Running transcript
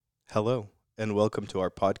Hello, and welcome to our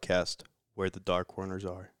podcast, Where the Dark Corners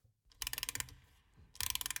Are.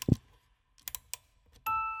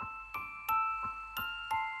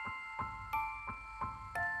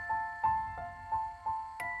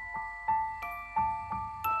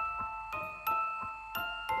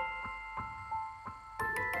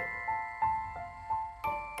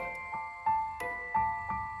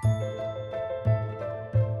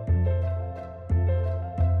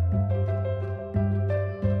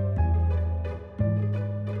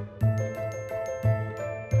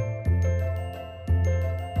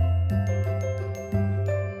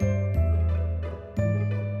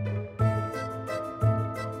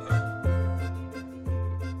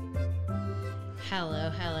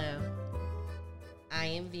 Hello. I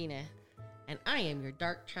am Vina, and I am your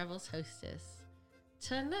Dark Travels hostess.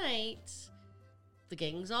 Tonight, the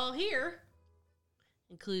gang's all here,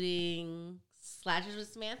 including Slashers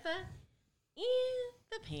with Samantha and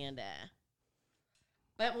the Panda.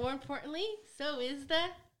 But more importantly, so is the...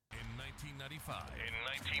 In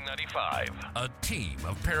 1995, a team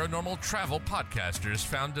of paranormal travel podcasters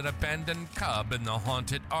found an abandoned cub in the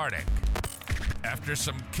haunted Arctic. After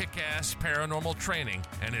some kick-ass paranormal training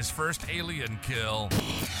and his first alien kill,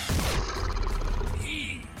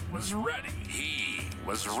 he was ready.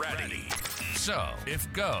 So,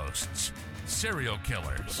 if ghosts, serial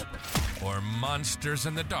killers, or monsters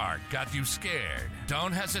in the dark got you scared,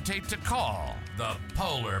 don't hesitate to call the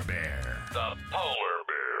Polar Bear. The Polar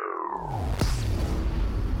Bear.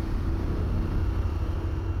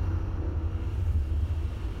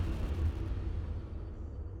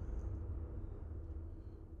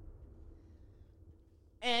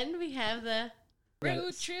 And we have the...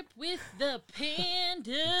 Road trip with the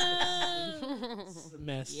Panda. It's a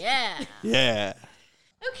mess. Yeah. Yeah.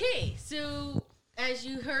 Okay, so as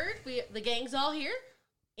you heard, the gang's all here,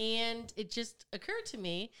 and it just occurred to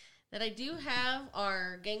me that I do have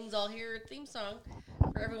our Gang's All Here theme song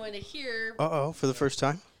for everyone to hear. Uh-oh, for the first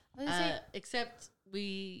time? Except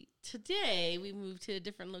today we moved to a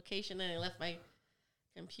different location, and I left my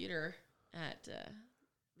computer at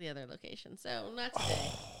the other location, so not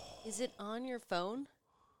today. Is it on your phone?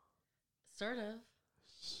 Sort of.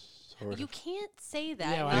 You can't say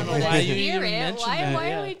that. Yeah, We're I don't know gonna why you hear even it. mentioned Why that, are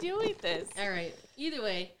yeah. we doing this? All right. Either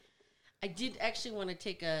way, I did actually want to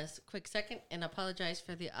take a quick second and apologize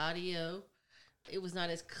for the audio. It was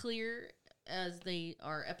not as clear as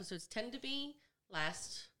our episodes tend to be.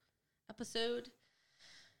 Last episode,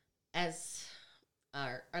 as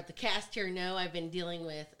the cast here know, I've been dealing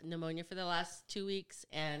with pneumonia for the last 2 weeks,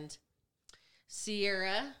 and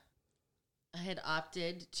Sierra had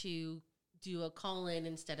opted to do a call-in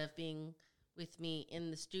instead of being with me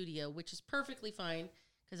in the studio, which is perfectly fine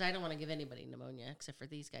because I don't want to give anybody pneumonia except for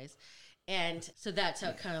these guys. And so that's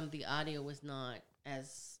how come the audio was not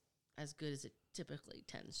as good as it typically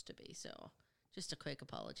tends to be. So just a quick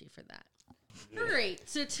apology for that. All right.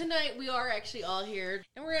 So tonight we are actually all here,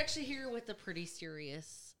 and we're actually here with a pretty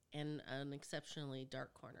serious and an exceptionally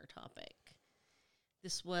dark corner topic.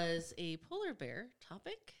 This was a polar bear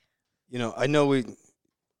topic. You know, I know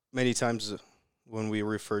many times when we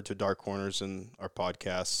refer to dark corners in our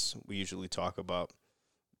podcasts, we usually talk about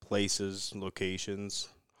places, locations,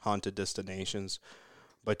 haunted destinations.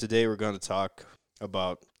 But today we're going to talk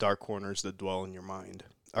about dark corners that dwell in your mind.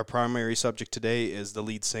 Our primary subject today is the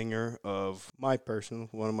lead singer of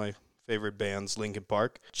one of my favorite bands, Linkin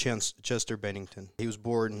Park, Chester Bennington. He was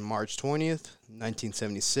born March 20th,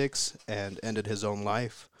 1976, and ended his own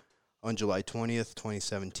life on July 20th,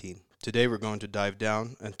 2017. Today we're going to dive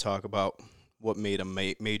down and talk about what made a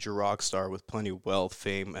major rock star with plenty of wealth,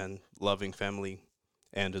 fame, and loving family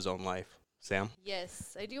and his own life. Sam?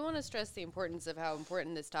 Yes, I do want to stress the importance of how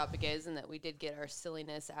important this topic is, and that we did get our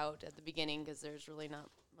silliness out at the beginning because there's really not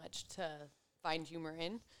much to find humor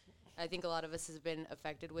in. I think a lot of us have been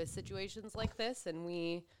affected with situations like this, and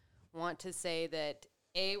we want to say that,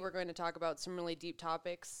 A, we're going to talk about some really deep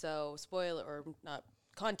topics, so spoiler or not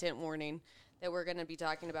content warning, that we're going to be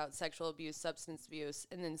talking about sexual abuse, substance abuse,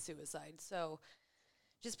 and then suicide. So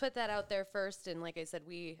just put that out there first, and like I said,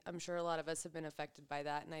 I'm sure a lot of us have been affected by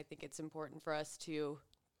that, and I think it's important for us to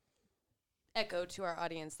echo to our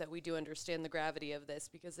audience that we do understand the gravity of this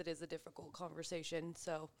because it is a difficult conversation,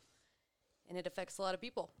 and it affects a lot of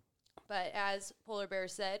people. But as Polar Bear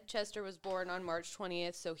said, Chester was born on March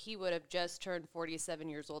 20th, so he would have just turned 47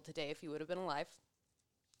 years old today if he would have been alive.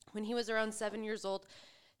 When he was around 7 years old,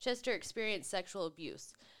 Chester experienced sexual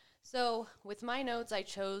abuse. So with my notes, I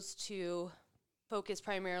chose to focus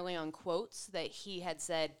primarily on quotes that he had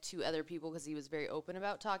said to other people because he was very open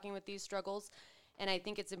about talking with these struggles. And I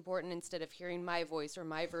think it's important, instead of hearing my voice or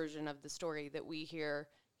my version of the story, that we hear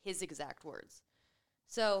his exact words.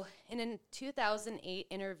 So, in a 2008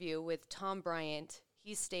 interview with Tom Bryant,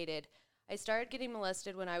 he stated, "I started getting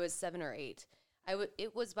molested when I was 7 or 8.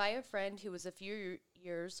 It was by a friend who was a few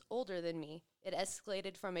years older than me. It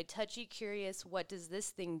escalated from a touchy, curious, what does this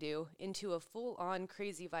thing do, into a full-on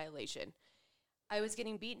crazy violation. I was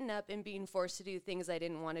getting beaten up and being forced to do things I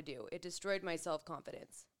didn't want to do. It destroyed my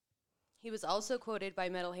self-confidence." He was also quoted by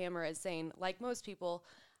Metal Hammer as saying, "Like most people,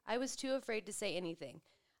 I was too afraid to say anything.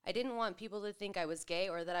 I didn't want people to think I was gay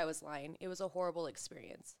or that I was lying. It was a horrible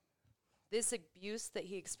experience." This abuse that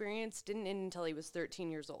he experienced didn't end until he was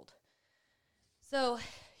 13 years old. So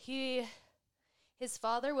his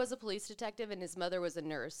father was a police detective and his mother was a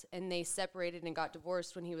nurse, and they separated and got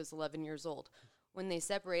divorced when he was 11 years old. When they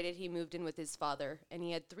separated, he moved in with his father, and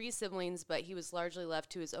he had 3 siblings, but he was largely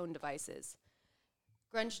left to his own devices.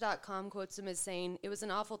 Grunge.com quotes him as saying, "It was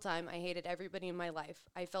an awful time. I hated everybody in my life.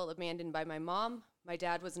 I felt abandoned by my mom. My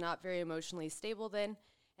dad was not very emotionally stable then,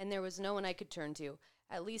 and there was no one I could turn to.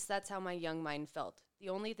 At least that's how my young mind felt. The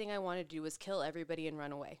only thing I wanted to do was kill everybody and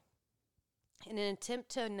run away." In an attempt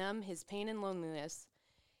to numb his pain and loneliness,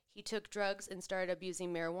 he took drugs and started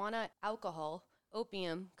abusing marijuana, alcohol,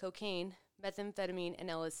 opium, cocaine, methamphetamine, and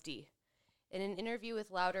LSD. In an interview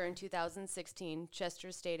with Louder in 2016,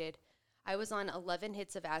 Chester stated, "I was on 11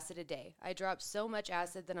 hits of acid a day. I dropped so much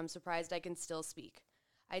acid that I'm surprised I can still speak.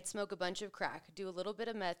 I'd smoke a bunch of crack, do a little bit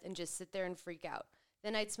of meth, and just sit there and freak out.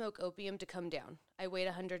 Then I'd smoke opium to come down. I weighed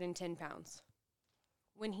 110 pounds.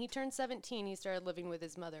 When he turned 17, he started living with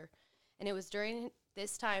his mother, and it was during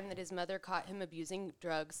this time that his mother caught him abusing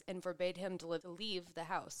drugs and forbade him to leave the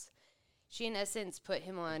house. She, in essence, put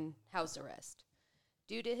him on house arrest.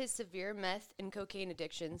 Due to his severe meth and cocaine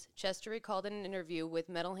addictions, Chester recalled in an interview with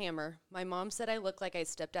Metal Hammer, "My mom said I looked like I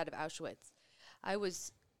stepped out of Auschwitz.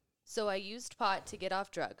 So I used pot to get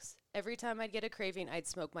off drugs. Every time I'd get a craving, I'd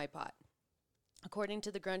smoke my pot." According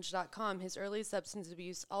to thegrunge.com, his early substance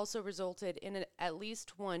abuse also resulted in at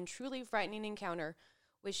least one truly frightening encounter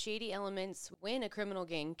with shady elements when a criminal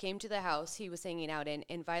gang came to the house he was hanging out in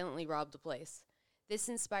and violently robbed the place. This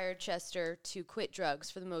inspired Chester to quit drugs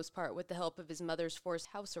for the most part with the help of his mother's forced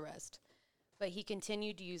house arrest. But he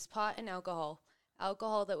continued to use pot and alcohol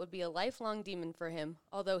that would be a lifelong demon for him,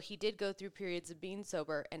 although he did go through periods of being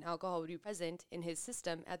sober and alcohol would be present in his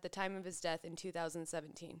system at the time of his death in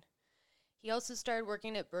 2017. He also started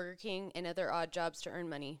working at Burger King and other odd jobs to earn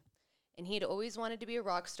money. And he had always wanted to be a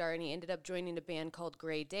rock star, and he ended up joining a band called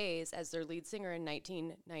Grey Days as their lead singer in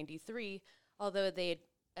 1993. Although they had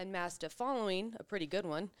amassed a following, a pretty good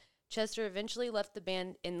one, Chester eventually left the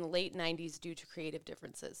band in the late 90s due to creative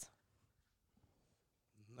differences.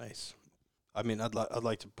 Nice. I mean, I'd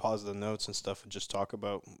like to pause the notes and stuff and just talk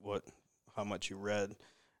about how much you read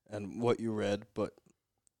and what you read, but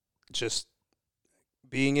just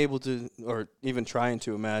being able to, or even trying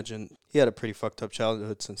to imagine, he had a pretty fucked up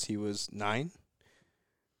childhood since he was 9,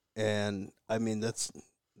 and I mean that's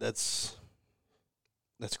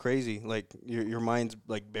crazy. Like your mind's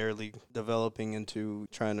like barely developing into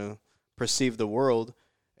trying to perceive the world,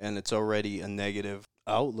 and it's already a negative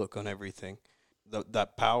outlook on everything.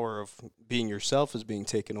 That power of being yourself is being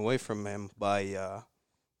taken away from him by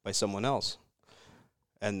someone else.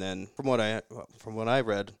 And then from what I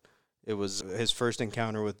read, it was his first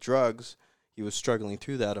encounter with drugs. He was struggling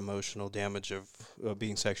through that emotional damage of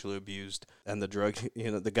being sexually abused, and the drug,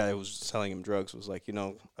 the guy who was selling him drugs was like, I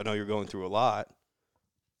know you're going through a lot.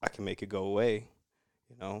 I can make it go away.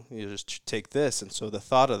 You just take this. And so the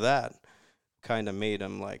thought of that kind of made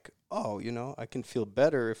him like, oh, I can feel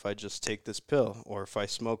better if I just take this pill, or if I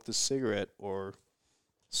smoke this cigarette, or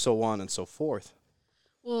so on and so forth.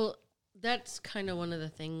 Well, that's kind of one of the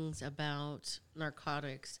things about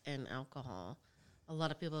narcotics and alcohol. A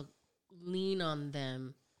lot of people lean on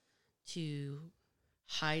them to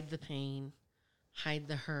hide the pain, hide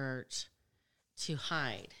the hurt, to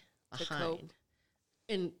hide behind,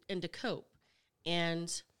 and to cope.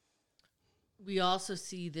 And we also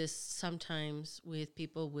see this sometimes with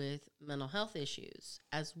people with mental health issues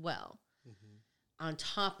as well, on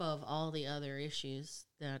top of all the other issues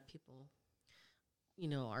that people,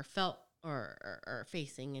 are felt or are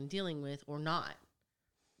facing and dealing with, or not,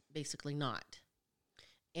 basically not.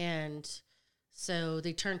 And so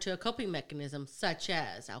they turn to a coping mechanism such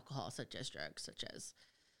as alcohol, such as drugs, such as,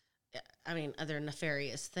 other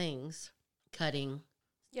nefarious things, cutting.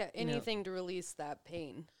 Yeah, anything to release that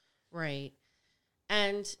pain. Right.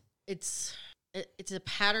 And it's a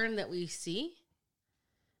pattern that we see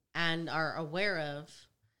and are aware of,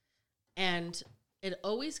 and it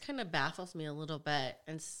always kind of baffles me a little bit.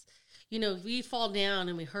 And, we fall down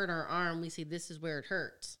and we hurt our arm, we say this is where it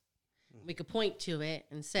hurts. We could point to it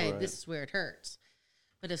and say, Right. this is where it hurts.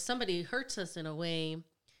 But if somebody hurts us in a way,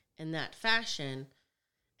 in that fashion,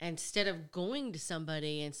 instead of going to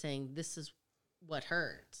somebody and saying, this is what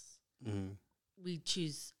hurts, we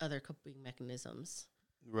choose other coping mechanisms.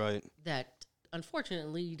 Right. That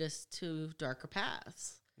unfortunately lead us to darker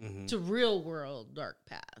paths, to real world dark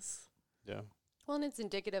paths. Yeah. Well, and it's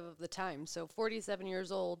indicative of the time. So 47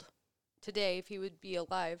 years old today, if he would be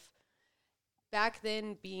alive, back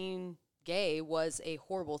then being gay was a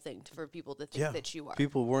horrible thing for people to think that you are.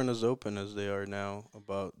 People weren't as open as they are now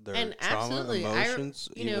about their And trauma, absolutely, emotions,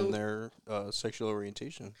 you even know, their sexual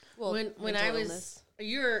orientation. Well, when mental I illness. was,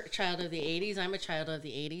 you're a child of the 80s, I'm a child of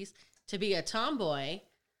the 80s. To be a tomboy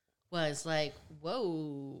was like,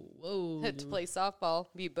 whoa. to play softball,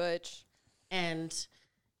 be butch. And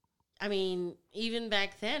I mean, even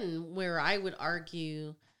back then, where I would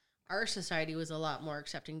argue our society was a lot more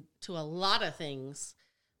accepting to a lot of things,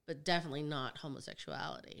 but definitely not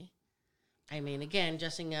homosexuality. I mean, again,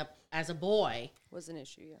 dressing up as a boy Was an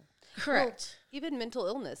issue, yeah. correct. Well, even mental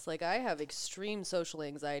illness. Like, I have extreme social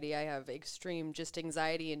anxiety. I have extreme just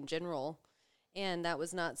anxiety in general. And that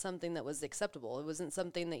was not something that was acceptable. It wasn't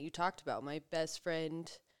something that you talked about. My best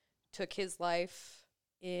friend took his life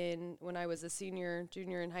when I was a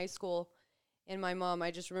junior in high school. And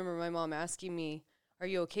I just remember my mom asking me, are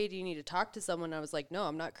you okay? Do you need to talk to someone? I was like, no,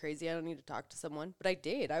 I'm not crazy. I don't need to talk to someone. But I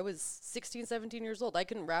did. I was 16, 17 years old. I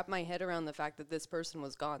couldn't wrap my head around the fact that this person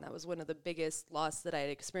was gone. That was one of the biggest loss that I had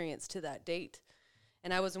experienced to that date.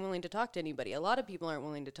 And I wasn't willing to talk to anybody. A lot of people aren't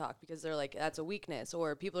willing to talk because they're like, that's a weakness.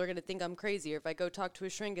 Or people are going to think I'm crazy. Or if I go talk to a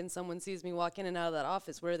shrink and someone sees me walk in and out of that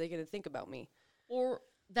office, what are they going to think about me? Or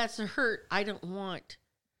that's a hurt I don't want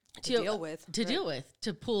To deal with.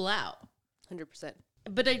 to pull out. 100%.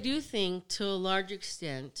 But I do think, to a large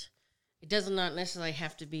extent, it does not necessarily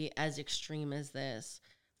have to be as extreme as this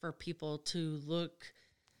for people to look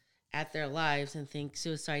at their lives and think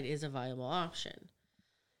suicide is a viable option.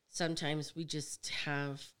 Sometimes we just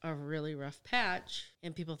have a really rough patch,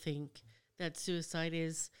 and people think that suicide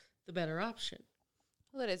is the better option.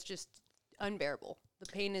 Well, that it's just unbearable.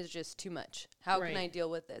 The pain is just too much. How can I Right. deal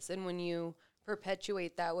with this? And when you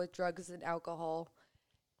perpetuate that with drugs and alcohol,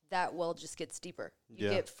 that well just gets deeper. You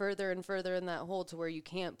Yeah. get further and further in that hole to where you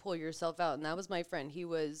can't pull yourself out. And that was my friend. He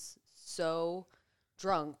was so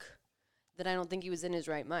drunk that I don't think he was in his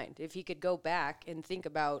right mind. If he could go back and think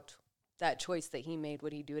about that choice that he made,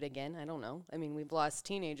 would he do it again? I don't know. I mean, we've lost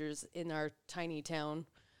teenagers in our tiny town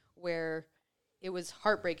where it was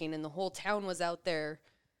heartbreaking and the whole town was out there.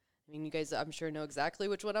 I mean, you guys, I'm sure, know exactly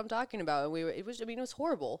which one I'm talking about. And it was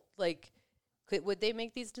horrible. Like, would they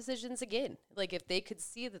make these decisions again? Like, if they could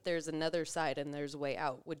see that there's another side and there's a way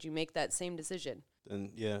out, would you make that same decision?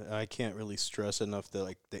 And yeah, I can't really stress enough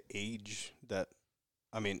the age that,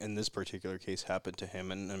 I mean, in this particular case happened to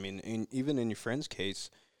him. And I mean, even in your friend's case,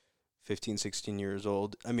 15, 16 years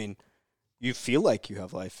old, I mean, you feel like you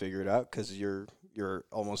have life figured out because you're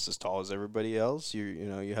almost as tall as everybody else.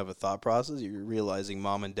 You have a thought process. You're realizing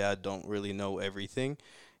mom and dad don't really know everything.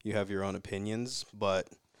 You have your own opinions, but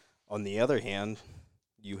on the other hand,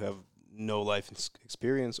 you have no life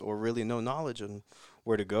experience or really no knowledge on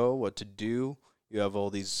where to go, what to do. You have all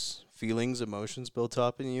these feelings, emotions built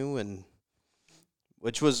up in you, and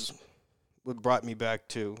which was what brought me back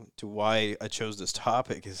to why I chose this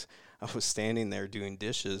topic. Is I was standing there doing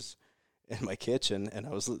dishes in my kitchen, and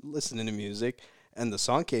I was listening to music, and the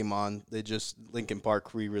song came on. Linkin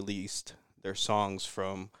Park re-released their songs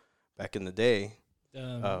from back in the day.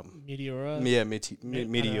 Meteora. Yeah, I don't know how to say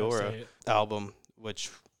Meteora it. album, which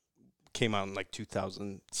came out in like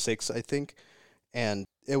 2006, I think. And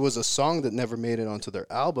it was a song that never made it onto their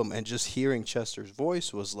album. And just hearing Chester's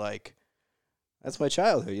voice was like, that's my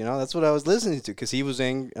childhood, That's what I was listening to, because he was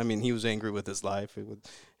angry. I mean, he was angry with his life.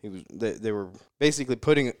 They were basically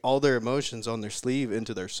putting all their emotions on their sleeve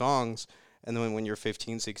into their songs. And then when you're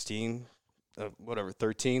 15, 16,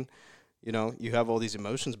 13, you have all these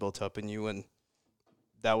emotions built up in you, and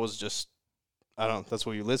that was just, I don't know, that's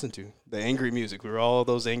what you listen to. The angry music. We were all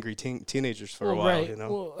those angry teenagers for a while, Right.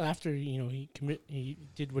 Well, after, he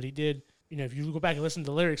did what he did, if you go back and listen to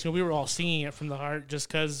the lyrics, we were all singing it from the heart just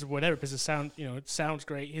because it sounds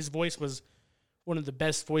great. His voice was one of the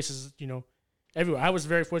best voices, everywhere. I was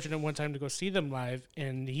very fortunate one time to go see them live,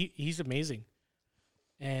 and he's amazing.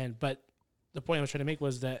 But the point I was trying to make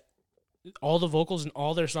was that all the vocals in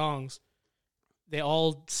all their songs, they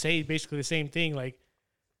all say basically the same thing, like,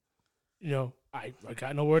 I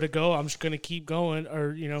got nowhere to go. I'm just going to keep going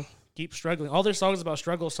or, keep struggling. All their songs about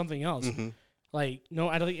struggle is something else. Mm-hmm. Like, no,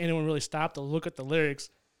 I don't think anyone really stopped to look at the lyrics.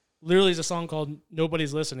 Literally, there's a song called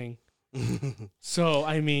Nobody's Listening. So,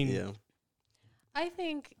 I mean, Yeah. I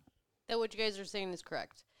think that what you guys are saying is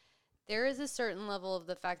correct. There is a certain level of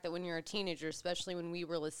the fact that when you're a teenager, especially when we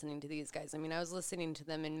were listening to these guys, I mean, I was listening to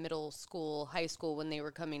them in middle school, high school when they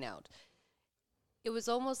were coming out. It was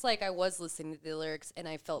almost like I was listening to the lyrics and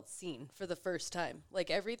I felt seen for the first time.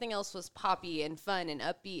 Like everything else was poppy and fun and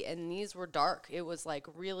upbeat, and these were dark. It was like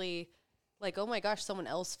really like, oh my gosh, someone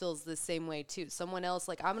else feels the same way too. Someone else,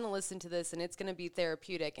 like, I'm going to listen to this and it's going to be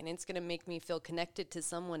therapeutic and it's going to make me feel connected to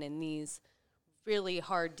someone in these really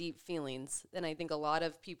hard, deep feelings. And I think a lot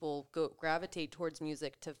of people gravitate towards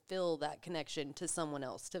music to feel that connection to someone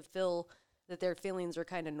else, to feel that their feelings are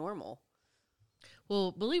kind of normal.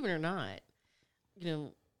 Well, believe it or not,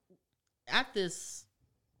 at this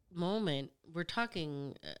moment, we're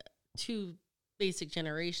talking two basic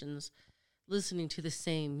generations listening to the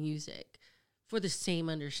same music for the same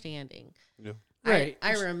understanding. Yeah. Right.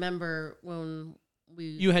 I remember when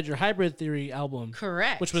you had your Hybrid Theory album.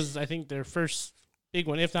 Correct. Which was, I think, their first big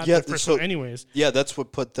one, if not their first one anyways. Yeah, that's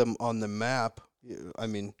what put them on the map. I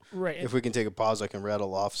mean, right. If we can take a pause, I can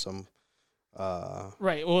rattle off some.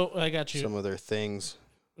 Right. Well, I got you. Some of their things.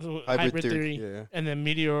 So Hybrid Theory, yeah. And then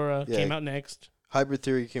Meteora came out next. Hybrid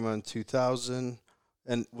Theory came out in 2000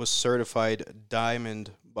 and was certified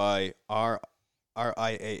diamond by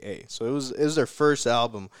RIAA. So it was their first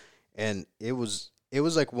album, and it was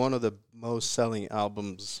like one of the most selling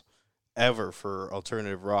albums ever for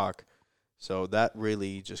alternative rock. So that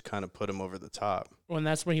really just kind of put him over the top. Well, and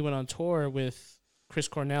that's when he went on tour with Chris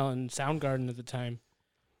Cornell and Soundgarden at the time.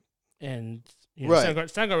 And right.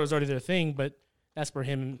 Soundgarden was already their thing, but that's where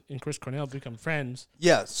him and Chris Cornell become friends.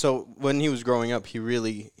 Yeah, so when he was growing up,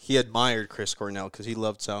 he admired Chris Cornell because he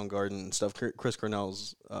loved Soundgarden and stuff. Chris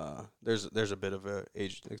Cornell's, there's a bit of a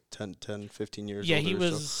age, 10, 15 years older. Yeah,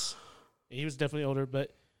 he was definitely older,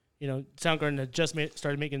 but, Soundgarden had just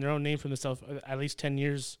started making their own name for themselves at least 10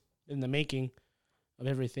 years in the making of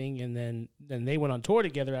everything, and then they went on tour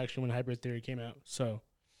together, actually, when Hybrid Theory came out. So,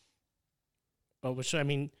 which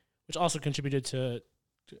also contributed to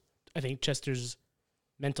I think, Chester's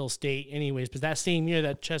mental state anyways, because that same year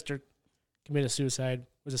that Chester committed suicide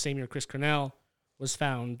was the same year Chris Cornell was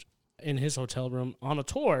found in his hotel room on a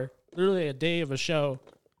tour, literally a day of a show,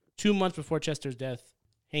 2 months before Chester's death,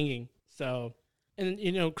 hanging. So,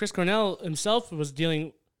 and, Chris Cornell himself was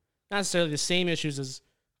dealing not necessarily the same issues as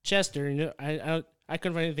Chester. I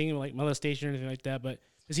couldn't find anything like molestation or anything like that, but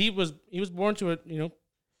because he was born to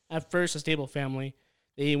at first a stable family.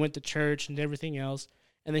 They went to church and everything else.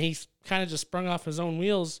 And then he kind of just sprung off his own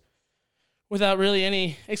wheels without really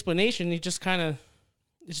any explanation. He just kind of,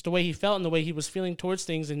 it's the way he felt and the way he was feeling towards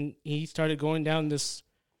things. And he started going down this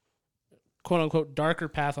quote unquote darker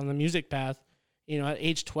path on the music path. At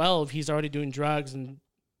age 12, he's already doing drugs and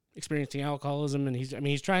experiencing alcoholism. And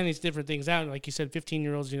he's trying these different things out. And like you said,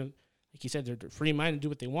 15-year-olds, like you said, they're free minded to do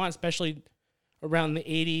what they want, especially around the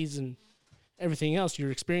 80s and everything else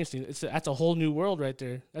you're experiencing. That's a whole new world right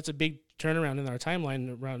there. That's a big turnaround in our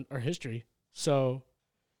timeline around our history. So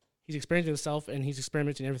he's experiencing himself and he's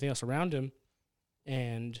experimenting everything else around him,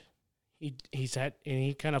 and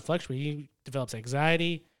he kind of fluctuates. He develops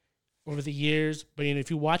anxiety over the years, but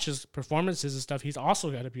if you watch his performances and stuff, he's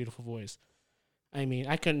also got a beautiful voice. I mean,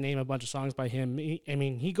 I couldn't name a bunch of songs by him.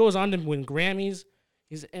 He goes on to win Grammys.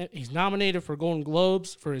 He's nominated for Golden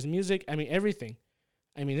Globes for his music. Everything.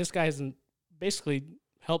 This guy's basically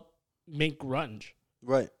helped make grunge.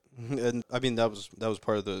 Right. And that was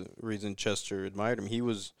part of the reason Chester admired him. He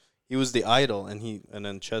was the idol, and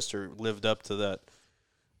then Chester lived up to that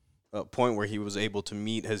point where he was able to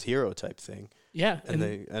meet his hero type thing. Yeah, and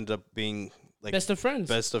they ended up being like best of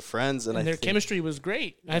friends, and their chemistry was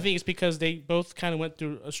great. Yeah. I think it's because they both kind of went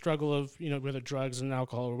through a struggle of whether drugs and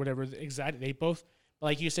alcohol or whatever. Exactly, they both,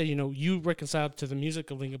 like you said, you reconciled to the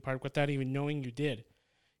music of Linkin Park without even knowing you did.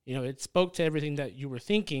 It spoke to everything that you were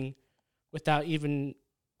thinking without even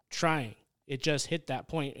trying. It just hit that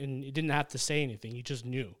point, and you didn't have to say anything. You just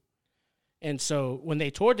knew. And so when they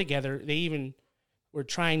toured together, they even were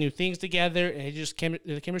trying new things together, and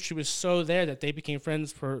the chemistry was so there that they became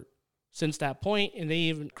friends since that point. And they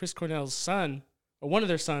even, Chris Cornell's son, or one of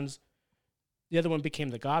their sons, the other one became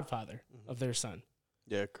the godfather of their son.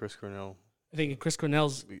 Yeah, Chris Cornell. I think Chris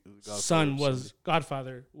Cornell's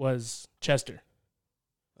godfather was Chester.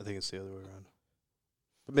 I think it's the other way around.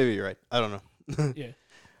 But maybe you're right. I don't know. Yeah.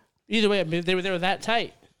 Either way, they were that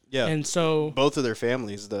tight. Yeah. And so both of their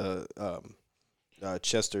families, the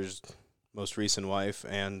Chester's most recent wife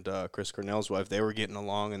and Chris Cornell's wife, they were getting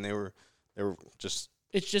along, and they were just.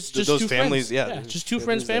 It's just those two families, friends. yeah. Just two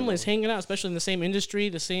families hanging out, especially in the same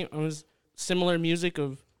industry, similar music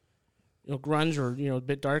of grunge or a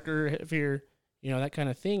bit darker, heavier, that kind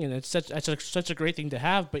of thing. And it's such a great thing to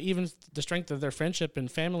have. But even the strength of their friendship and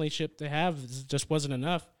familyship they have just wasn't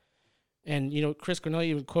enough. And Chris Cornell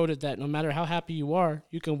even quoted that no matter how happy you are,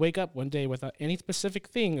 you can wake up one day without any specific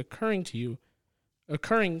thing occurring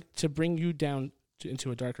to bring you down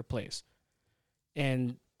into a darker place.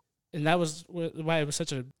 And that was why it was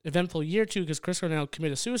such an eventful year too, because Chris Cornell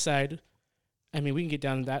committed suicide. I mean, we can get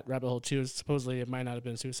down that rabbit hole too. Supposedly, it might not have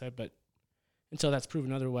been suicide, but until that's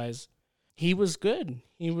proven otherwise, he was good.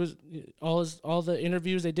 He was all the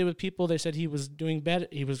interviews they did with people. They said he was doing better.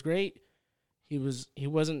 He was great. He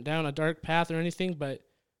wasn't down a dark path or anything. But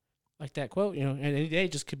like that quote, and any day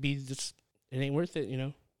just could be just it ain't worth it.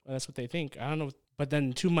 Well, that's what they think. I don't know. But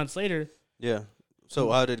then 2 months later, yeah. So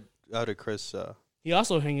how did Chris? He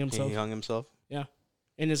also hung himself. He hung himself. Yeah,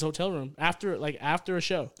 in his hotel room after a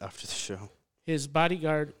show. After the show. His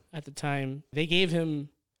bodyguard at the time, they gave him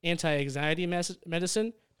anti-anxiety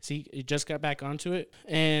medicine. So he just got back onto it,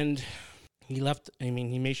 and he left. I mean,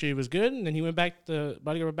 he made sure he was good, and then he went back. The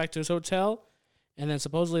bodyguard went back to his hotel, and then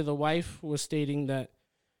supposedly the wife was stating that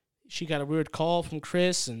she got a weird call from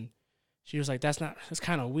Chris, and she was like, "That's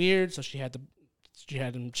kind of weird." So she had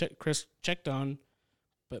him Chris checked on,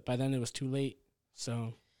 but by then it was too late.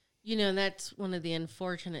 So, that's one of the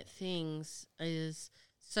unfortunate things is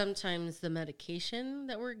sometimes the medication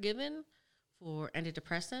that we're given for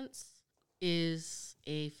antidepressants is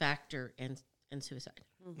a factor in suicide.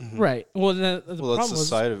 Mm-hmm. Right. Well, the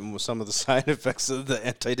problem was some of the side effects of the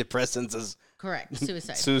antidepressants is correct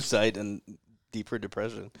suicide and deeper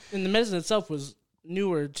depression. And the medicine itself was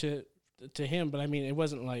newer to him, but I mean, it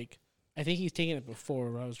wasn't like I think he's taken it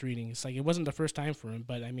before. What I was reading, it's like it wasn't the first time for him,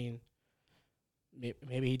 but I mean,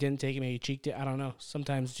 maybe he didn't take it, maybe he cheeked it. I don't know.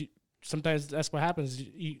 Sometimes that's what happens.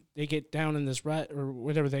 They get down in this rut or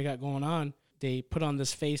whatever they got going on. They put on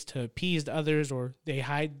this face to appease the others, or they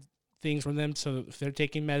hide things from them. So if they're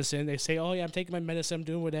taking medicine, they say, "Oh yeah, I'm taking my medicine. I'm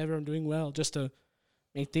doing whatever. I'm doing well," just to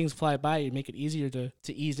make things fly by and make it easier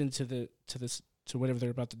to ease into to whatever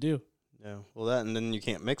they're about to do. Yeah, well, and then you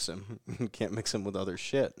can't mix them. You can't mix them with other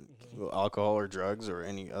shit, alcohol or drugs or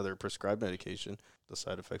any other prescribed medication. The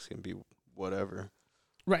side effects can be whatever.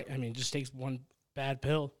 Right. I mean, it just takes one bad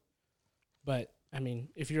pill. But, I mean,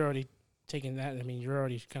 if you're already taking that, I mean, you're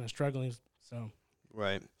already kind of struggling, so.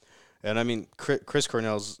 Right. And, I mean, Chris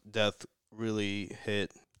Cornell's death really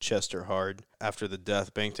hit Chester hard. After the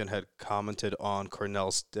death, Bennington had commented on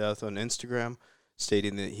Cornell's death on Instagram,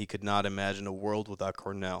 stating that he could not imagine a world without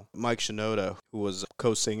Cornell. Mike Shinoda, who was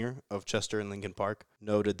co-singer of Chester and Linkin Park,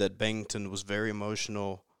 noted that Bennington was very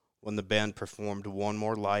emotional when the band performed One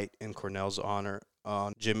More Light in Cornell's honor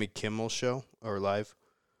on Jimmy Kimmel's show, or live.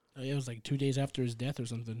 It was like 2 days after his death or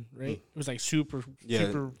something, right? It was like super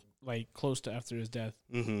like close to after his death.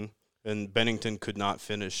 Mm-hmm. And Bennington could not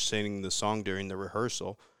finish singing the song during the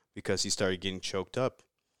rehearsal because he started getting choked up.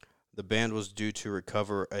 The band was due to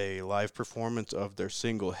recover a live performance of their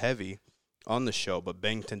single Heavy on the show, but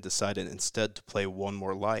Bennington decided instead to play One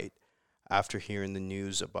More Light after hearing the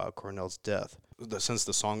news about Cornell's death, since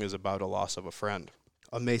the song is about a loss of a friend.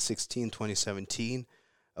 On May 16, 2017,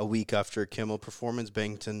 a week after a Kimmel performance,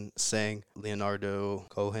 Bennington sang Leonardo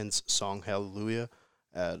Cohen's song Hallelujah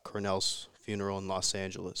at Cornell's funeral in Los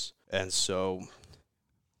Angeles. And so,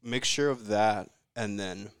 mixture of that, and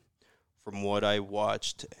then from what I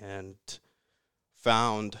watched and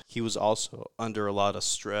found, he was also under a lot of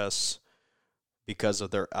stress because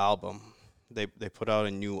of their album. They put out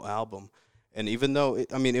a new album. And even though,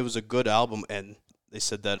 it was a good album, and they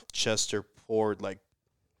said that Chester poured, like,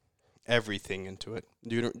 everything into it.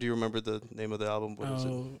 Do you remember the name of the album? What is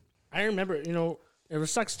it? I remember, it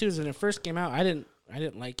sucks too, is when it first came out, I didn't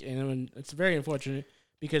like it, and it's very unfortunate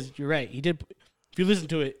because you're right. He did, if you listen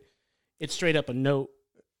to it, it's straight up a note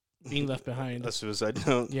being left behind. A suicide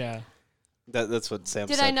note? Yeah. That's what Sam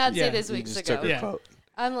said. Did I not say this weeks ago? Took her quote.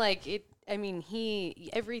 I'm like,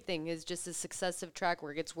 everything is just a successive track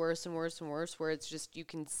where it gets worse and worse and worse, where it's just, you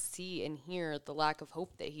can see and hear the lack of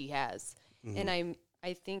hope that he has. Mm-hmm. And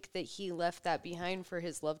I think that he left that behind for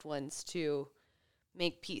his loved ones to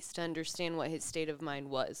make peace, to understand what his state of mind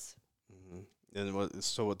was. Mm-hmm. And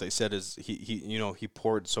what they said is he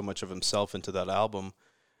poured so much of himself into that album,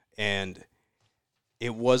 and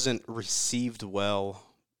it wasn't received well.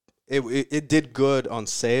 It did good on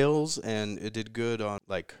sales, and it did good on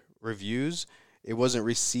like reviews. It wasn't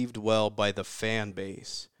received well by the fan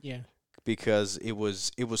base. Yeah. Because it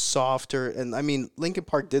was softer, and I mean Linkin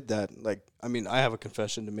Park did that. Like, I have a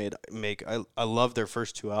confession to make. I love their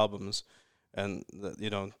first two albums, and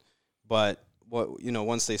but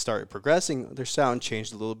once they started progressing, their sound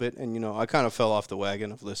changed a little bit, and I kind of fell off the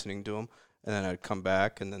wagon of listening to them, and then I'd come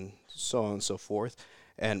back, and then so on and so forth.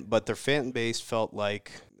 But their fan base felt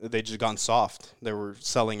like they just gone soft. They were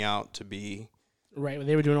selling out to be right.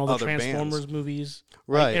 They were doing all the other Transformers bands. movies.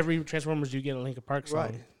 Right. Like every Transformers, you get a Linkin Park song.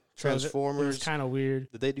 Right. Transformers. It's kind of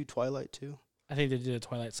weird. Did they do Twilight too? I think they did a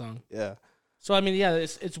Twilight song. Yeah. So, I mean, yeah,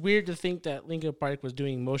 it's weird to think that Linkin Park was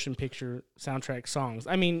doing motion picture soundtrack songs.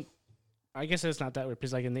 I mean, I guess it's not that weird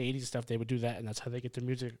because, like, in the 80s stuff, they would do that, and that's how they get their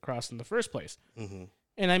music across in the first place. Mm-hmm.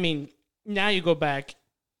 And, I mean, now you go back,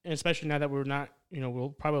 and especially now that we're not, we'll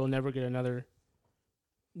probably never get another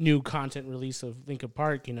new content release of Linkin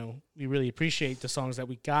Park, we really appreciate the songs that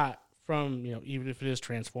we got from, even if it is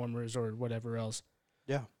Transformers or whatever else.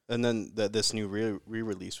 Yeah. And then this new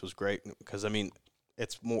re-release was great because, I mean,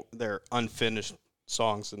 it's more, they're unfinished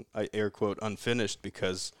songs, and I air quote unfinished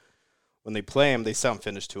because when they play them, they sound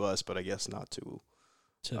finished to us, but I guess not to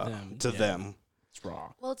them. To them. It's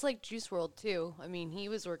raw. Well, it's like Juice WRLD too. I mean, he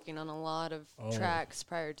was working on a lot of tracks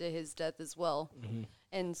prior to his death as well,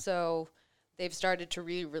 and so they've started to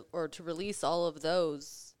release all of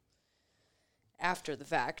those after the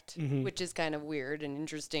fact, which is kind of weird and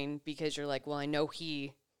interesting because you're like, well, I know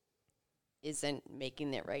he isn't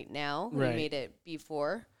making it right now. Right. He made it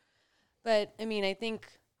before, but I mean, I think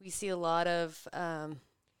we see a lot of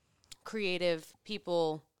creative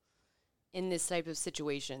people in this type of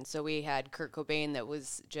situation. So we had Kurt Cobain that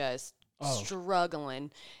was just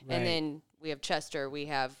struggling. Right. And then we have Chester, we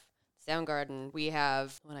have Soundgarden, we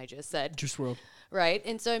have what I just said. Juice WRLD. Right.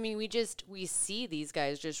 And so, I mean, we see these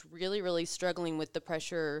guys just really, really struggling with the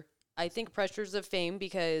pressure. I think pressures of fame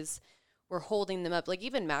because we're holding them up. Like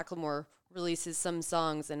even Macklemore releases some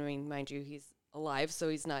songs, and I mean, mind you, he's alive, so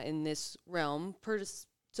he's not in this realm,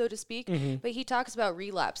 so to speak. But he talks about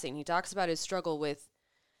relapsing. He talks about his struggle with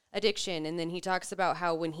addiction, and then he talks about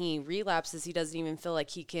how when he relapses, he doesn't even feel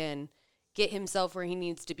like he can get himself where he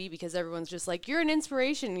needs to be because everyone's just like, you're an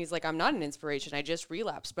inspiration. And he's like, I'm not an inspiration. I just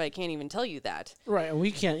relapsed, but I can't even tell you that. Right, and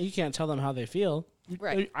you can't tell them how they feel.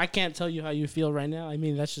 Right. I can't tell you how you feel right now. I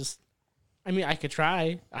mean, that's just, I mean, I could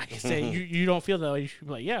try. I could say, you don't feel that way. You should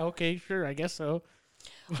be like, yeah, okay, sure, I guess so.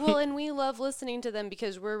 Well, and we love listening to them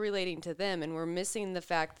because we're relating to them, and we're missing the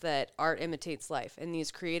fact that art imitates life, and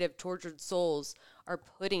these creative, tortured souls are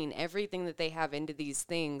putting everything that they have into these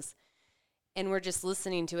things, and we're just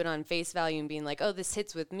listening to it on face value and being like, oh, this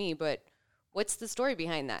hits with me, but what's the story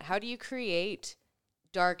behind that? How do you create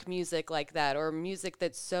dark music like that, or music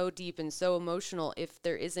that's so deep and so emotional if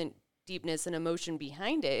there isn't deepness and emotion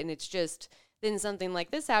behind it? And it's just, then something like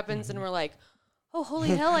this happens, and we're like, oh, holy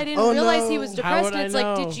hell, I didn't realize he was depressed. And it's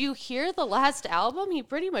like, did you hear the last album? He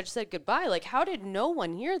pretty much said goodbye. Like, how did no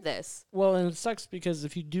one hear this? Well, and it sucks because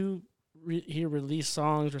if you do hear release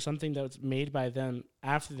songs or something that was made by them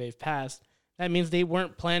after they've passed, that means they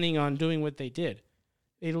weren't planning on doing what they did.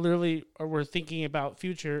 They literally were thinking about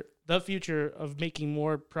the future of making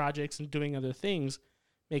more projects and doing other things,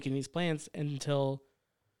 making these plans until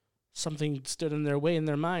something stood in their way in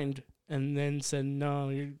their mind and then said,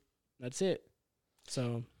 no, that's it.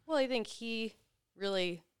 So, well, I think he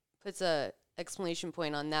really puts a exclamation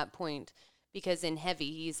point on that point because in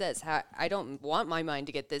Heavy, he says, I don't want my mind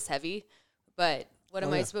to get this heavy, but what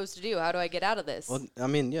am I supposed to do? How do I get out of this? Well, I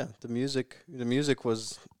mean, yeah, the music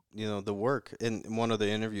was, the work. In one of the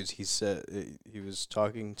interviews, he said, he was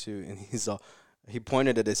talking to, and he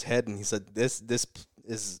pointed at his head and he said, this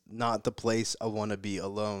is not the place I want to be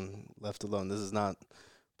left alone. This is not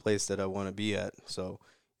the place that I want to be at. So,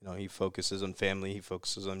 he focuses on family, he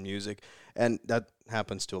focuses on music, and that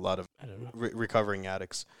happens to a lot of recovering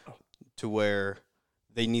addicts to where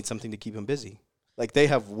they need something to keep them busy. Like, they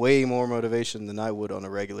have way more motivation than I would on a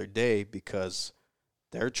regular day because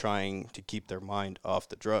they're trying to keep their mind off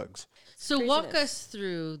the drugs. So walk us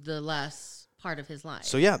through the last part of his life.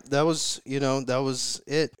 So, yeah, that was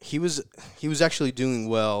it. He was actually doing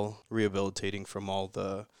well rehabilitating from all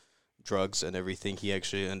the drugs and everything. He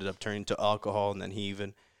actually ended up turning to alcohol, and then he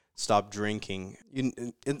even stopped drinking,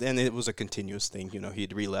 and it was a continuous thing.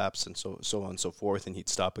 He'd relapse and so on and so forth, and he'd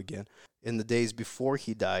stop again. In the days before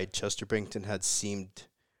he died, Chester Bennington had seemed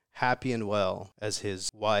happy and well, as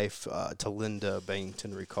his wife, Talinda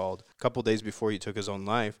Bennington, recalled. A couple days before he took his own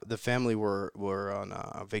life, the family were on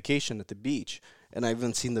a vacation at the beach, and I've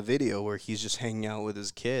even seen the video where he's just hanging out with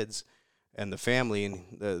his kids and the family, and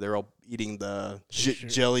they're all eating the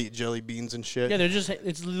jelly beans and shit. Yeah,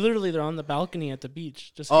 it's literally they're on the balcony at the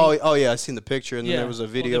beach. Just oh yeah, I seen the picture, and then there was a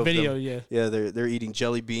video. Well, the video, of them. Yeah, they're eating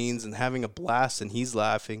jelly beans and having a blast, and he's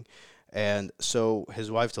laughing. And so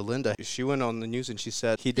his wife, Talinda, she went on the news and she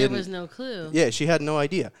said there was no clue. Yeah, she had no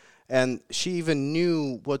idea. And she even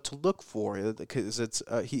knew what to look for because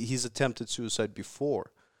he's attempted suicide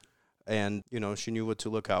before. And, she knew what to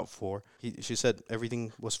look out for. She said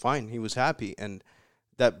everything was fine. He was happy. And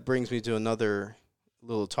that brings me to another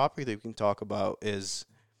little topic that we can talk about is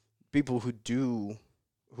people who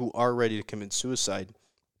are ready to commit suicide,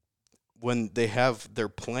 when they have their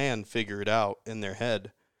plan figured out in their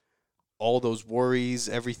head, all those worries,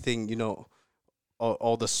 everything,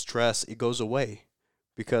 all the stress, it goes away.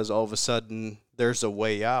 Because all of a sudden, there's a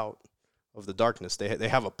way out of the darkness. They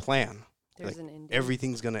have a plan. There's an ending.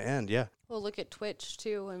 Everything's going to end, yeah. Well, look at Twitch,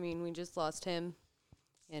 too. I mean, we just lost him,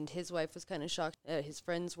 and his wife was kind of shocked. His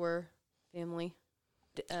friends were family.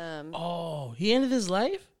 He ended his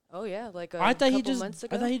life? Oh, yeah, like I thought he just, months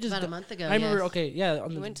ago. I thought he just About a month ago. I remember, yes. okay, yeah, on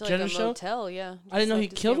He the went to like Jenner a show. motel, yeah. I didn't know he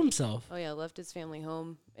Just left killed his himself. Oh, yeah, left his family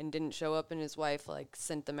home and didn't show up, and his wife,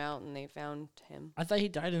 sent them out, and they found him. I thought he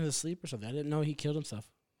died in his sleep or something. I didn't know he killed himself.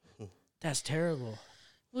 That's terrible.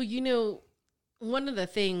 Well, one of the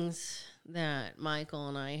things that Michael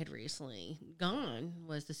and I had recently gone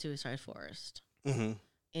was the suicide forest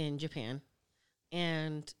in Japan.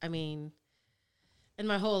 And, I mean, in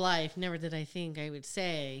my whole life, never did I think I would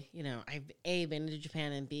say, I've A, been to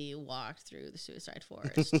Japan, and B, walked through the suicide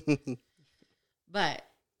forest. But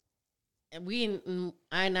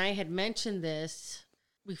I had mentioned this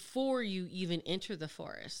before you even enter the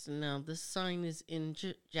forest. And now this sign is in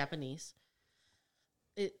Japanese.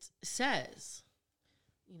 It says,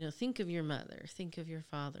 think of your mother, think of your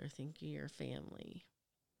father, think of your family.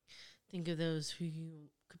 Think of those who you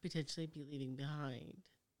could potentially be leaving behind.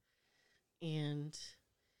 And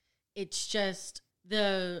it's just,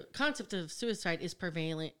 the concept of suicide is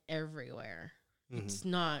prevalent everywhere. Mm-hmm. It's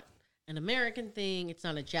not an American thing. It's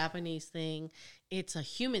not a Japanese thing. It's a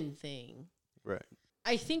human thing. Right.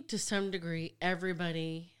 I think to some degree,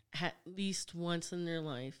 everybody, at least once in their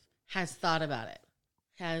life, has thought about it,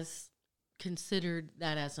 has considered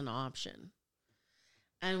that as an option.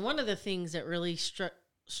 And one of the things that really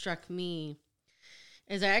struck me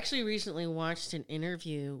is I actually recently watched an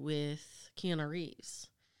interview with Keanu Reeves.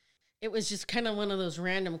 It was just kind of one of those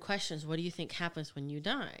random questions. What do you think happens when you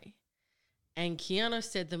die? And Keanu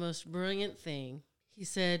said the most brilliant thing. He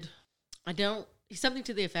said, something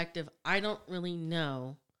to the effect of, I don't really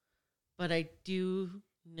know, but I do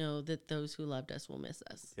know that those who loved us will miss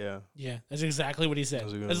us. Yeah. Yeah, that's exactly what he said.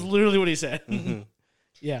 That's literally what he said. Mm-hmm.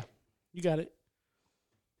 Yeah, you got it.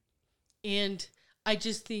 And I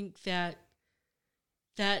just think that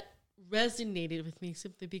resonated with me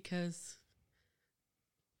simply because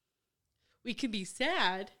we can be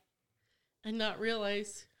sad and not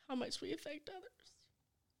realize how much we affect others.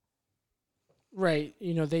 Right.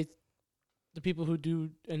 The people who do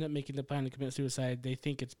end up making the plan to commit suicide, they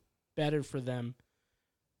think it's better for them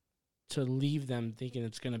to leave them thinking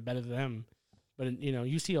it's going to better them. But,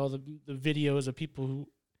 you see all the videos of people who,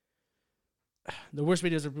 the worst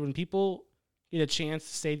videos are when people get a chance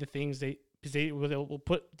to say the things they'll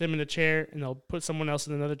put them in a chair and they'll put someone else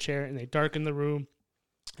in another chair and they darken the room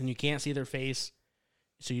and you can't see their face,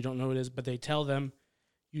 so you don't know who it is, but they tell them,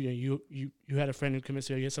 you had a friend who committed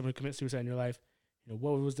suicide, you had someone who committed suicide in your life,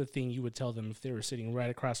 what was the thing you would tell them if they were sitting right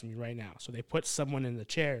across from you right now? So they put someone in the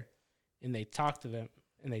chair and they talk to them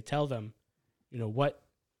and they tell them, how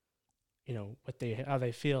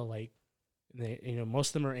they feel like. And they, most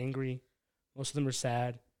of them are angry, most of them are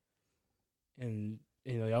sad, and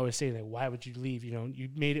they always say that, why would you leave? You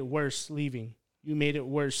made it worse leaving. You made it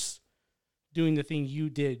worse doing the thing you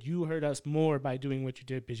did. You hurt us more by doing what you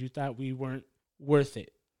did because you thought we weren't worth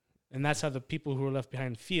it. And that's how the people who are left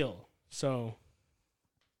behind feel. So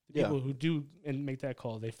the people who do and make that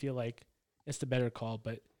call, they feel like it's the better call,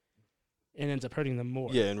 but it ends up hurting them more.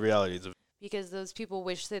 Yeah, in reality, it's because those people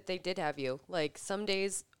wish that they did have you. Like, some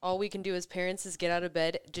days, all we can do as parents is get out of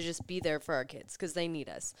bed to just be there for our kids because they need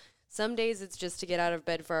us. Some days it's just to get out of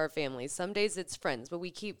bed for our families. Some days it's friends, but we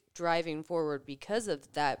keep driving forward because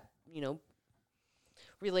of that,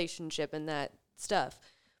 relationship and that stuff.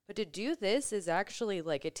 But to do this is actually,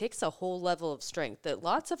 it takes a whole level of strength that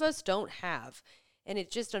lots of us don't have. And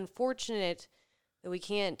it's just unfortunate that we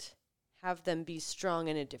can't have them be strong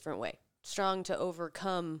in a different way, strong to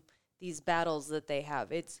overcome these battles that they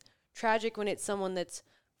have. It's tragic when it's someone that's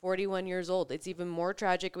 41 years old. It's even more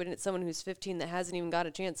tragic when it's someone who's 15 that hasn't even got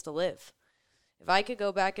a chance to live. If I could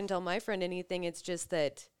go back and tell my friend anything, it's just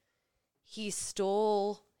that he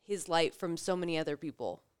stole his light from so many other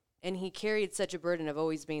people. And he carried such a burden of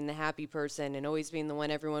always being the happy person and always being the one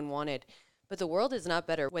everyone wanted. But the world is not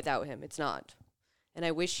better without him. It's not. And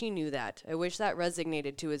I wish he knew that. I wish that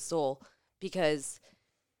resonated to his soul, because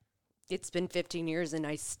it's been 15 years and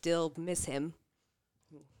I still miss him.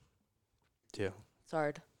 Yeah. It's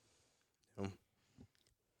hard.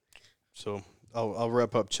 So I'll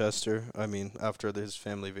wrap up Chester. I mean, after his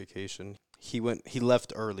family vacation, he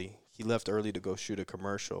left early. He left early to go shoot a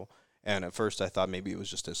commercial. And at first I thought maybe it was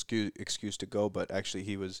just an excuse to go, but actually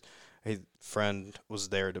his friend was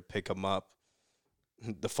there to pick him up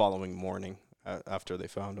the following morning after they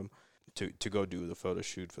found him to go do the photo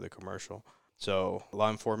shoot for the commercial. So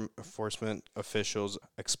law enforcement officials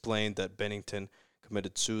explained that Bennington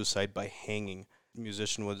committed suicide by hanging. The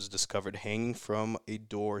musician was discovered hanging from a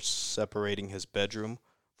door separating his bedroom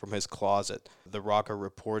from his closet. The rocker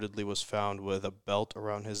reportedly was found with a belt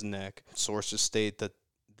around his neck. Sources state that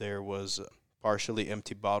there was a partially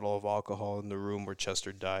empty bottle of alcohol in the room where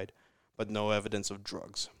Chester died, but no evidence of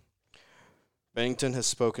drugs. Bennington has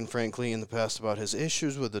spoken frankly in the past about his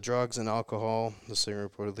issues with the drugs and alcohol. The singer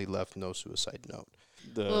reportedly left no suicide note.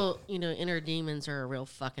 Well, inner demons are a real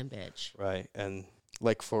fucking bitch. Right, and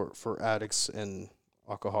like for addicts and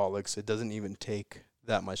alcoholics, it doesn't even take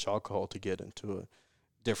that much alcohol to get into a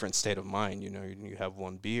different state of mind. You have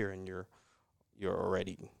one beer and you're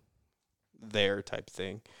already there type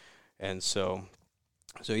thing. And so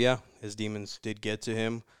yeah, his demons did get to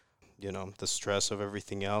him. The stress of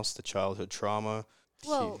everything else, the childhood trauma.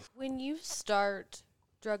 Well, when you start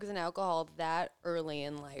drugs and alcohol that early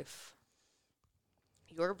in life,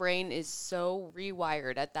 your brain is so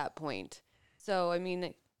rewired at that point. So, I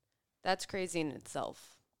mean, that's crazy in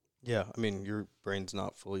itself. Yeah, I mean, your brain's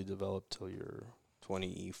not fully developed till you're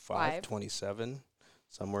 25, 27,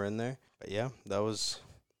 somewhere in there. But yeah, that was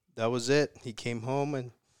it. He came home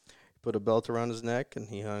and put a belt around his neck and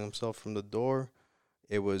he hung himself from the door.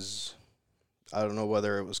 It was, I don't know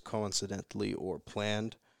whether it was coincidentally or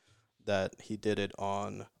planned, that he did it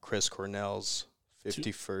on Chris Cornell's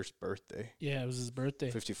 51st birthday. Yeah, it was his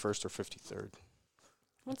birthday. 51st or 53rd.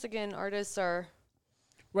 Once again, artists are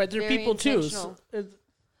Right, they're very people too. intentional.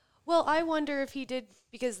 Well, I wonder if he did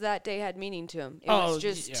because that day had meaning to him. It was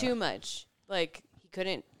just too much. Like, he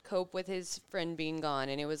couldn't cope with his friend being gone,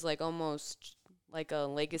 and it was like almost like a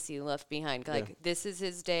legacy left behind. Like, this is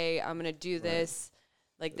his day. I'm going to do this.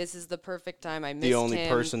 Like, this is the perfect time. I missed him. The only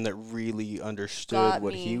person that really understood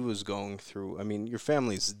what he was going through. I mean, your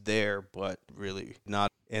family's there, but really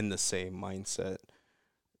not in the same mindset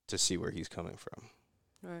to see where he's coming from.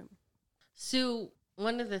 Right. So,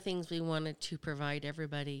 one of the things we wanted to provide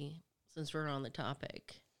everybody, since we're on the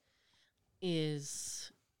topic,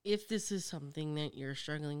 is if this is something that you're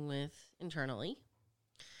struggling with internally,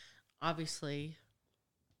 obviously,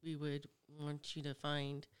 we would want you to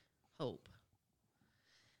find hope.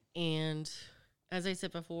 And as I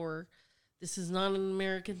said before, this is not an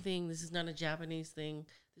American thing. This is not a Japanese thing.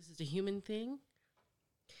 This is a human thing.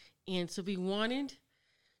 And so we wanted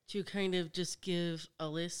to kind of just give a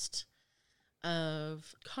list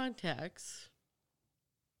of contacts.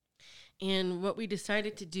 And what we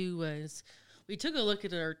decided to do was we took a look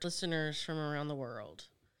at our listeners from around the world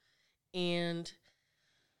and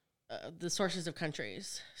the sources of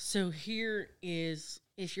countries. So here is,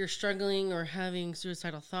 if you're struggling or having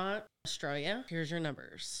suicidal thought, Australia, here's your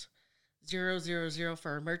numbers. 000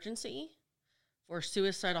 for emergency. For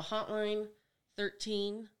suicidal hotline,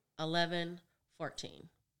 13 11 14.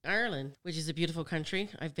 Ireland, which is a beautiful country.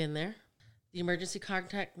 I've been there. The emergency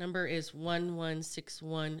contact number is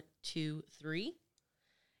 116123.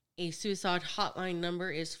 A suicide hotline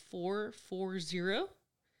number is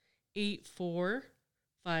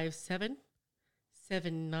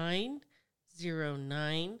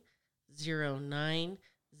 440-8457-790909.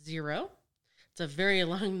 It's a very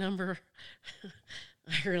long number,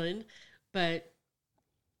 Ireland, but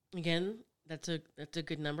again, that's a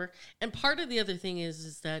good number. And part of the other thing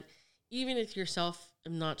is that even if yourself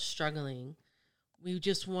are not struggling, we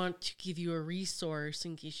just want to give you a resource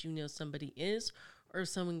in case you know somebody is, or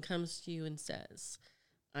someone comes to you and says,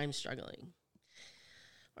 I'm struggling.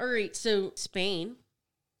 All right, so Spain,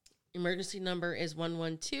 emergency number is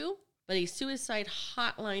 112, but a suicide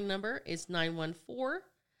hotline number is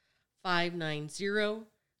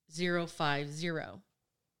 914-590-050.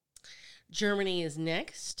 Germany is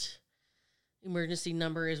next. Emergency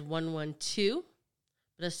number is 112,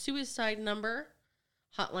 but a suicide number,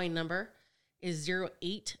 hotline number, is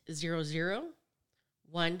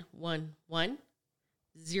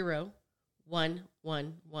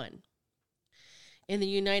 0800-111-0111. In the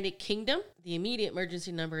United Kingdom, the immediate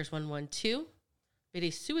emergency number is 112, but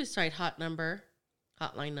a suicide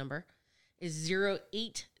hotline number is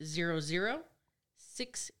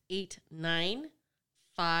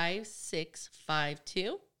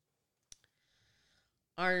 0800-689-5652.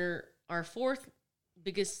 Our fourth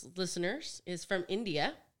biggest listeners is from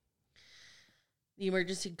India. The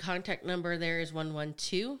emergency contact number there is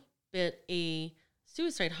 112, but a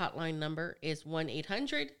suicide hotline number is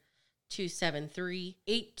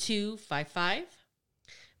 1-800-273-8255.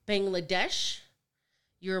 Bangladesh,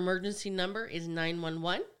 your emergency number is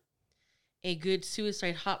 911. A good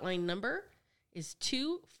suicide hotline number is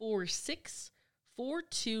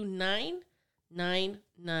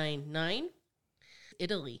 246-429-999.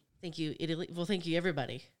 Italy. Thank you, Italy. Well, thank you,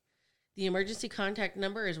 everybody. The emergency contact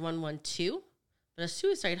number is 112, but a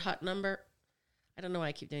suicide hot number, I don't know why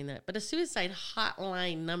I keep doing that, but a suicide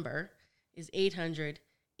hotline number is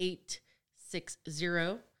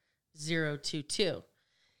 800-860-022.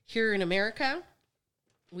 Here in America,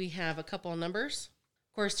 we have a couple of numbers.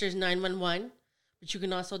 Of course, there's 911, but you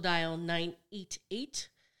can also dial 988.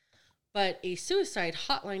 But a suicide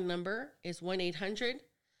hotline number is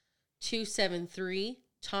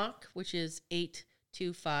 1-800-273-TALK, which is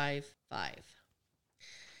 8255.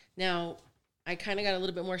 Now, I kind of got a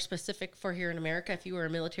little bit more specific for here in America. If you were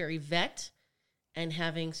a military vet and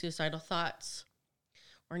having suicidal thoughts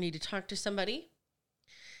or need to talk to somebody,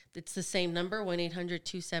 it's the same number,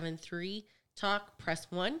 1-800-273-TALK, press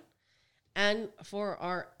 1. And for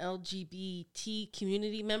our LGBT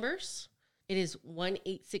community members, it is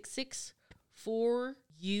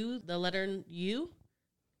 1-866-4U, the letter U,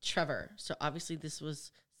 Trevor. So obviously this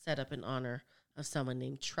was set up in honor of someone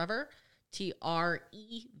named Trevor, Trevor.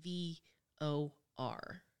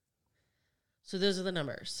 So those are the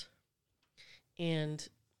numbers. And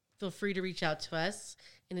feel free to reach out to us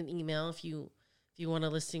in an email if you want a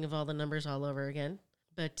listing of all the numbers all over again.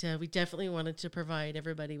 But we definitely wanted to provide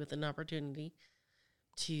everybody with an opportunity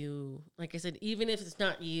to, like I said, even if it's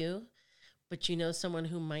not you, but you know someone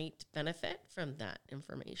who might benefit from that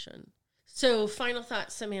information. So final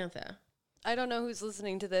thoughts, Samantha. I don't know who's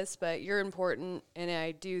listening to this, but you're important, and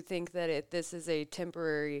I do think that this is a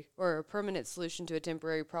temporary or a permanent solution to a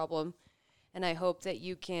temporary problem, and I hope that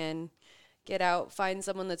you can get out, find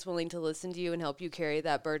someone that's willing to listen to you and help you carry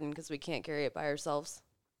that burden, because we can't carry it by ourselves.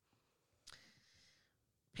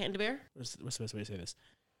 Panda Bear? What's the best way to say this?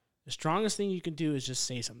 The strongest thing you can do is just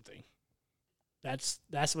say something. That's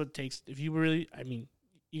what it takes. If you really,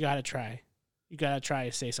 you got to try. You got to try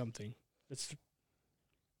to say something. That's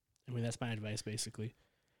my advice, basically.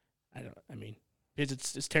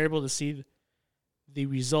 It's terrible to see the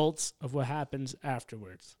results of what happens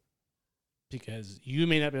afterwards, because you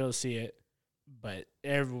may not be able to see it, but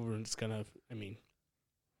everyone's gonna.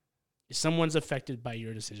 Someone's affected by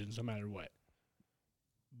your decisions, no matter what.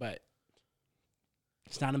 But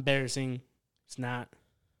it's not embarrassing. It's not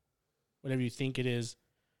whatever you think it is.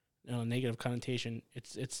 Negative connotation.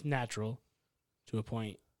 It's natural to a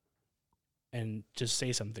point, and just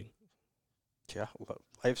say something. Yeah,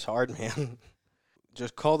 life's hard, man.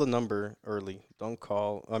 Just call the number early. Don't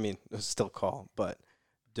call. Still call, but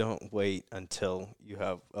don't wait until you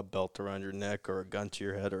have a belt around your neck or a gun to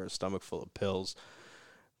your head or a stomach full of pills.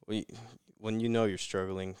 When you know you're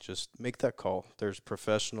struggling, just make that call. There's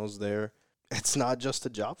professionals there. It's not just a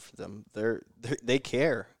job for them. They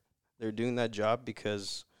care. They're doing that job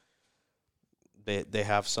because they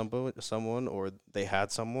have someone or they had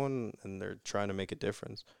someone, and they're trying to make a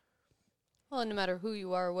difference. Well, no matter who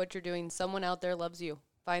you are or what you're doing, someone out there loves you.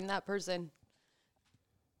 Find that person.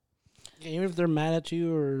 Yeah, even if they're mad at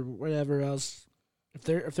you or whatever else,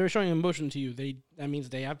 if they're showing emotion to you, that means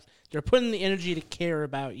they're putting the energy to care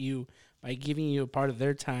about you by giving you a part of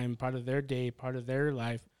their time, part of their day, part of their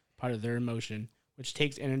life, part of their emotion, which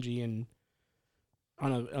takes energy, and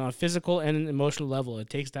on a physical and an emotional level, it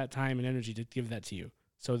takes that time and energy to give that to you.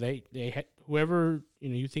 So whoever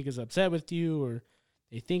you think is upset with you or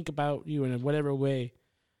they think about you in whatever way,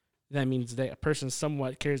 that means that a person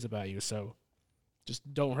somewhat cares about you. So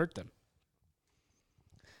just don't hurt them.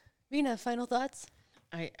 Rena, final thoughts?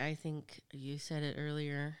 I think you said it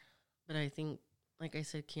earlier, but I think, like I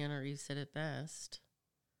said, Keanu Reeves said it best.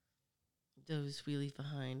 Those we leave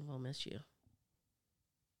behind will miss you.